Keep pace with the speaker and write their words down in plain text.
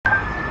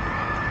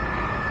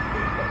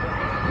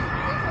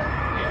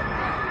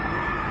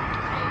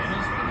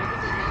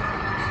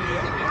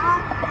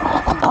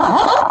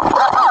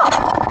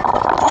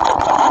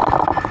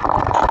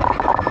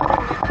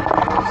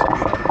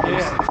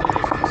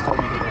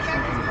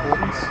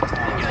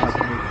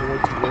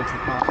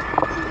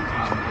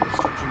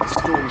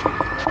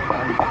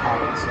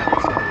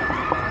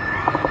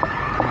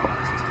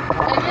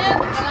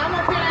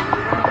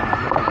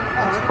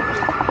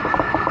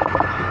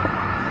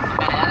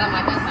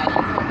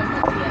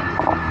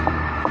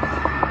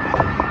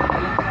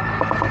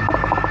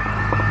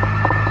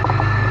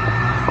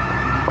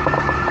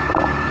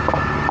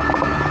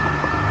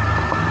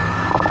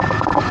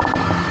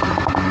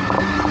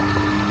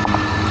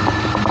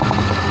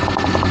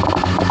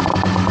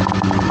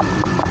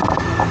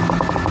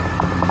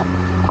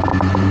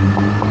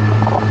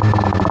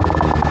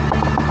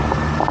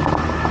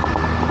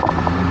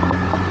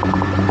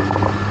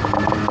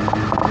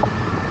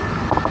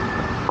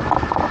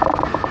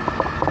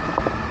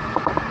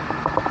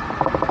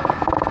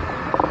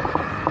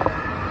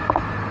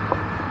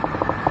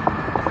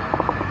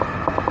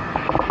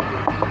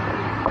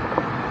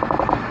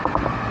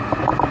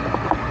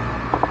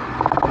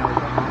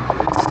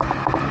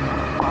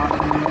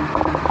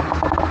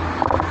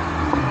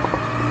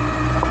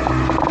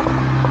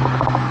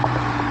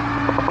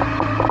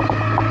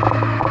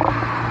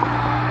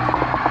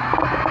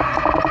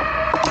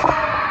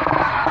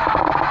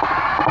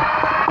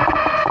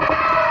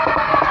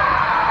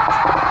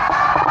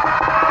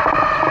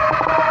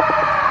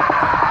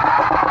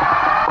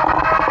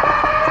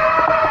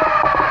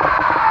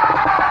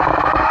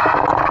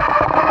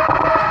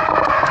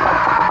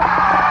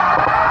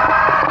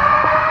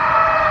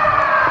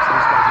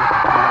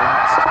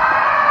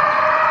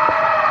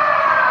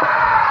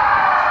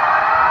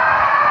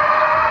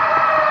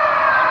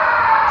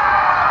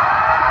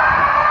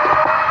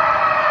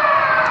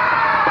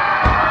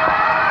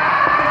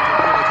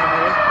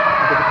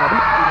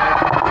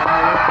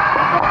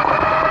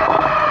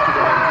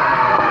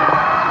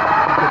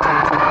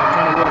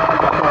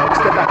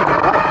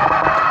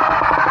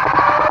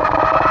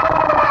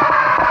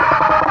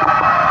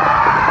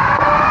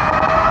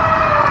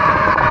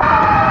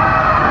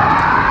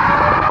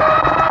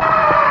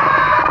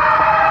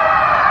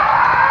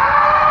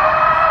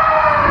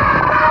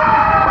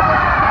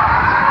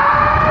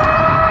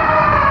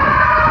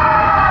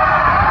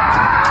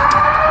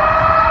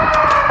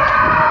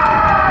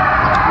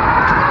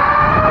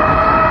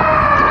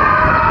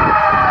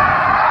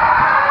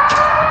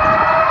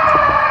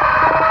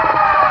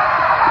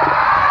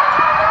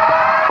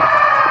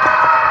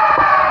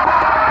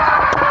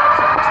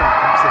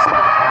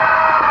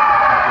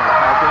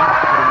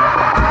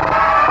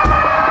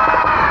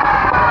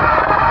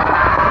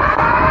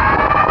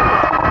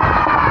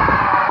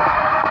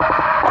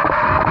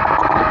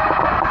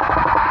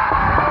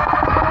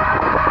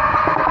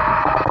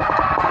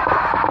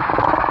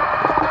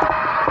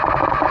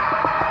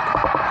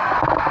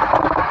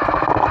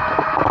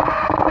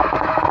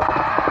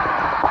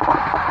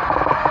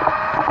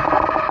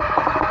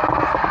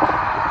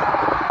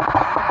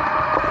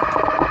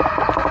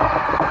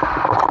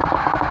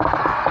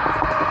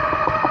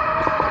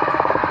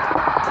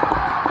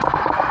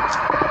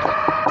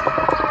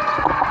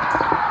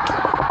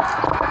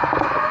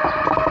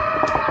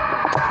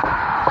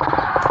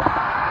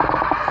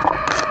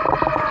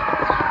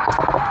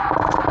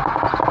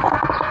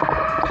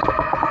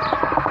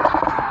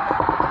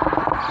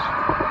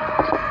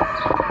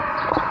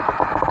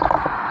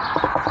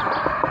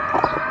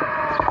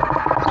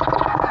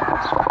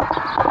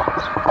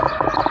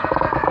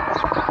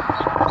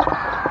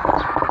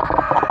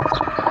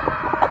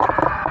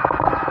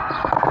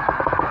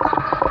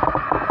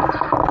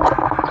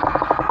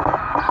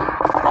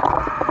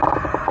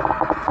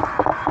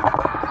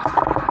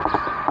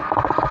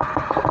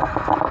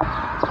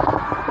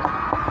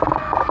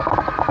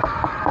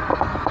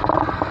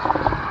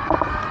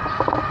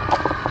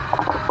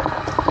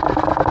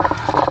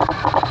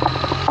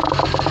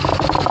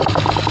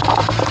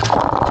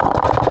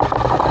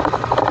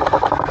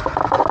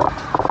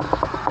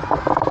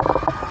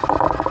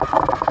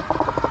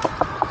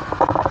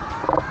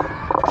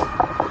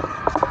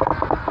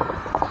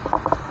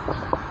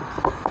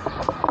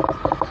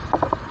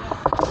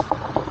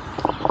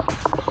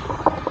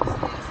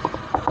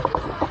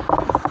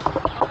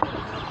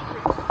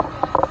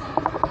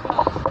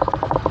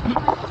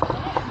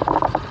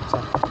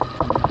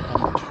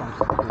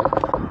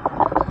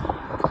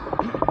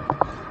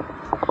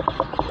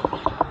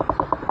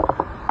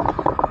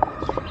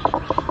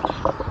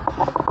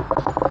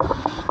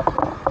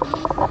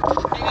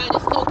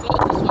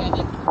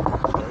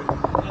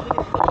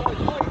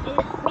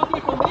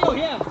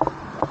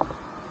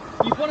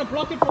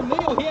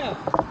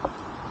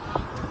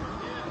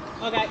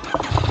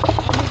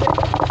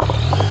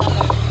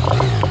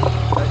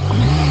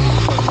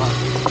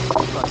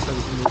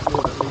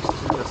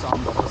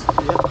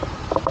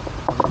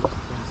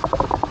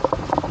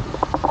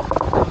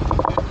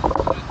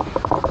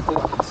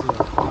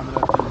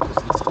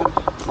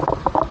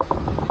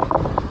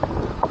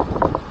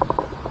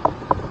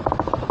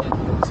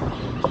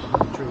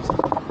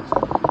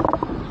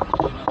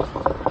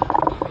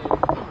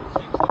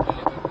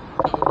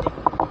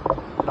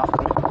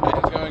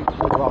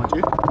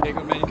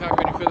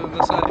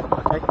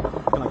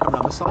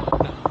other side?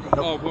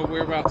 No. Oh, well,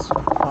 whereabouts?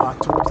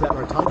 Towards that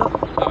rotunda?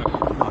 No.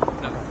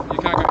 You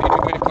can't go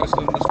anywhere closer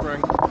than the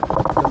spring.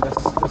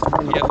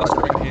 Yeah, the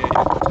spring here,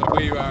 yeah. So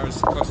where you are is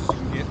as close as you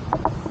can get.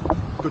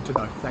 Good to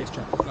know. Thanks,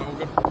 chap. No, all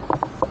good.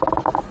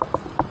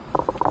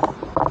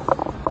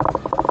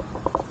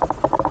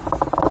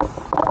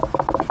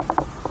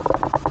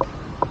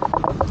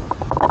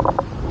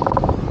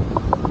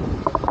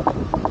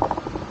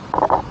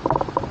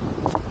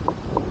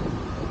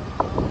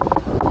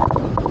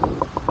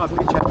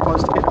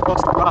 Close to get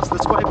across the grass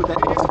this way with that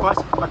exercise.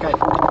 Okay.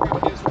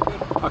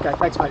 Okay,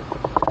 thanks, mate.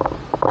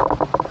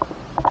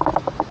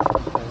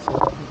 Okay, so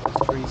I think those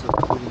trees are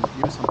including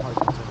use. I'm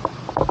hoping to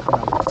come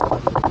out this side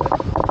a little bit.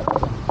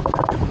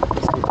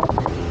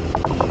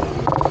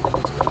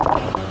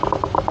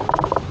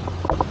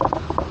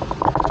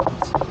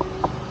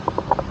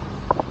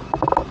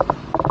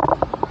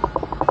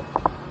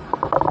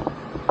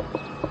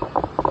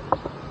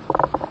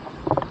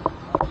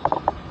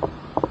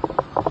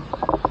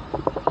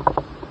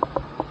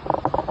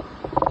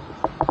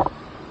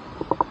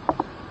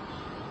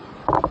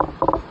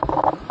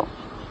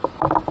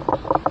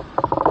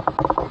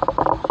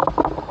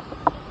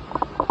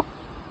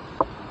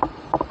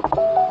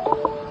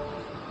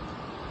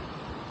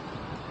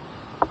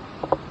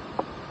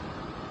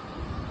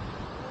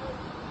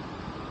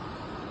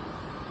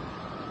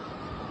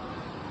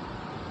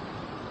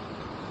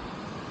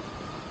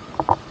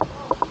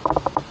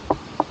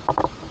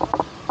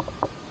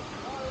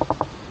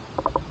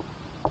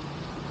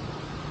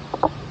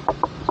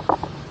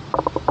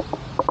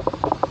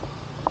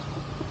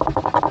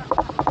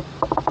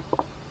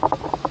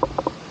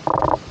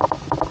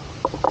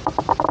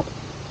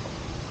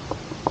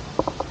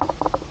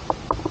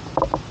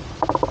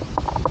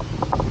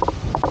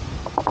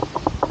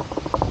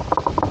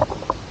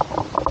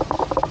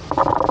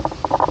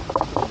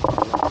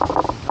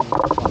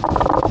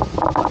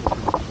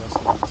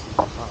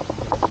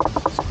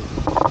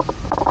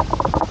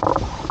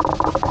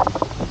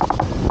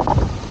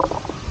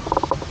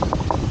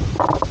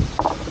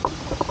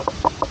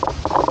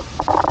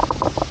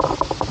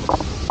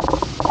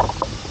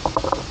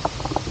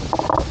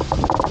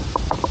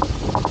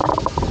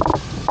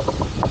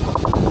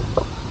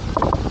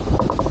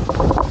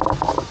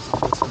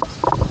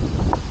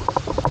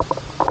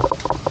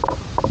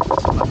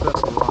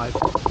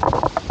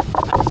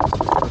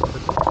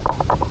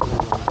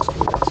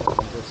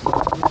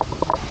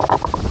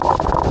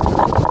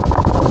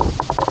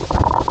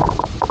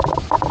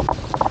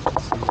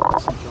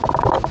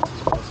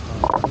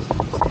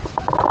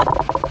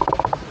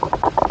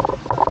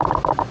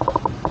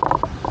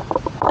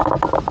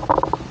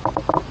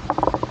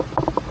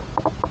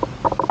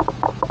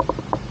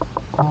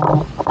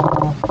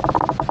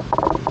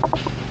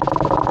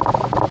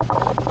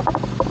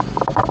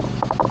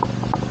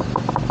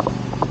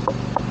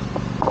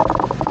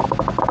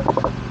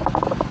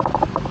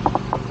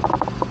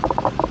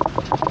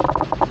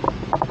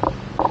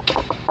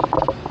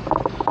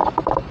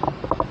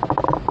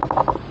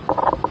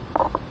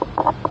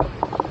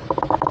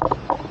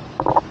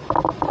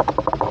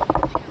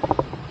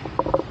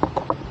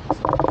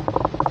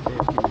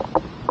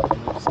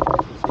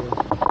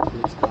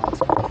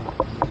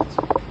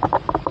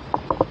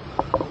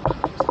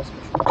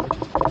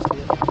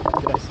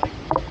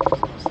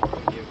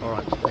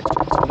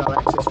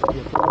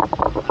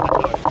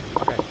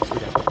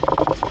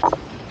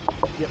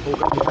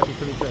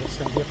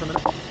 Stand here for a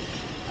minute?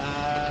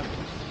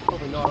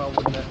 Probably not. I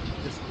wouldn't have,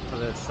 just for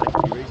the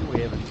safety reason.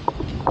 We haven't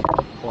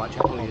quite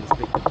properly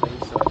inspected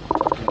things, so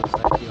for the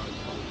safety, I'd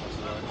probably cross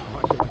the road.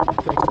 Alright, good.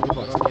 Thanks for your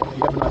advice.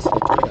 You have a nice day.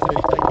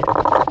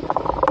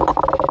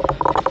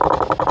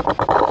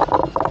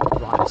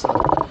 Right, so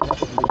that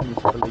would lead me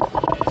to believe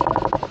that it's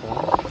not a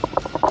problem.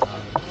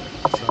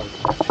 So,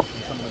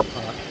 in some way,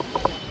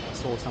 I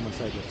saw someone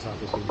say that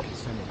there's been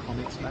concerning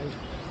comments made.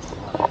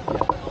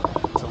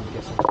 So I'm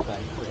guessing that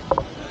they could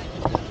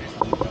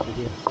something over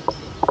here,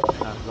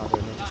 rather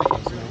than just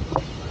closing it.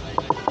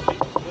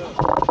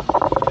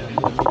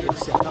 More immediate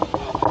setup.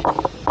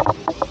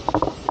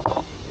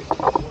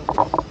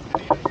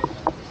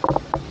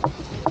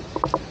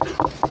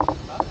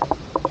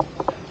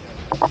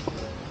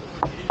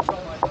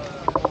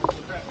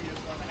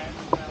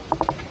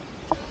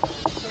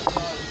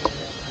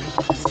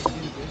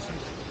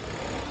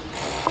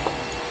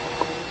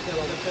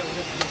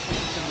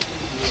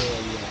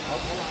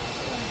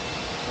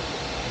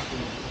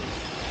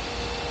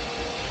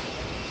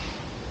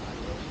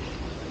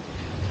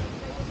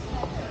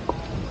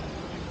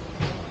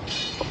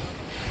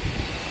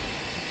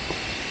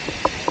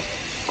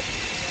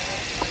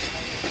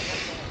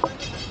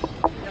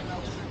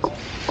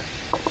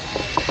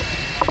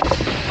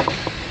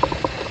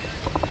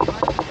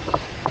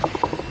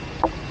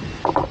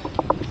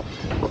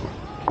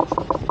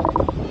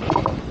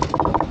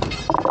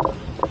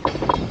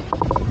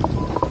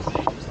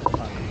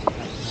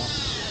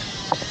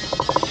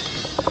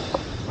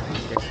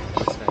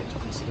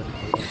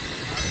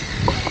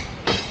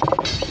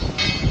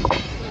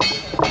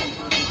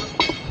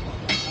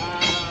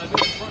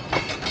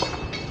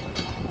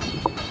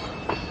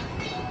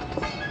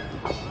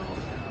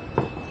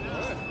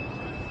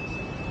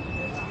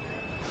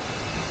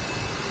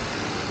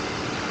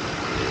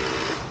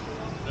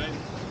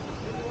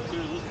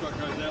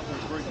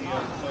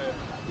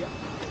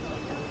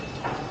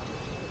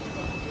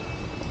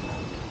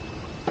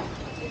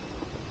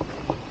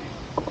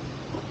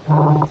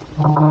 Thank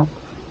you.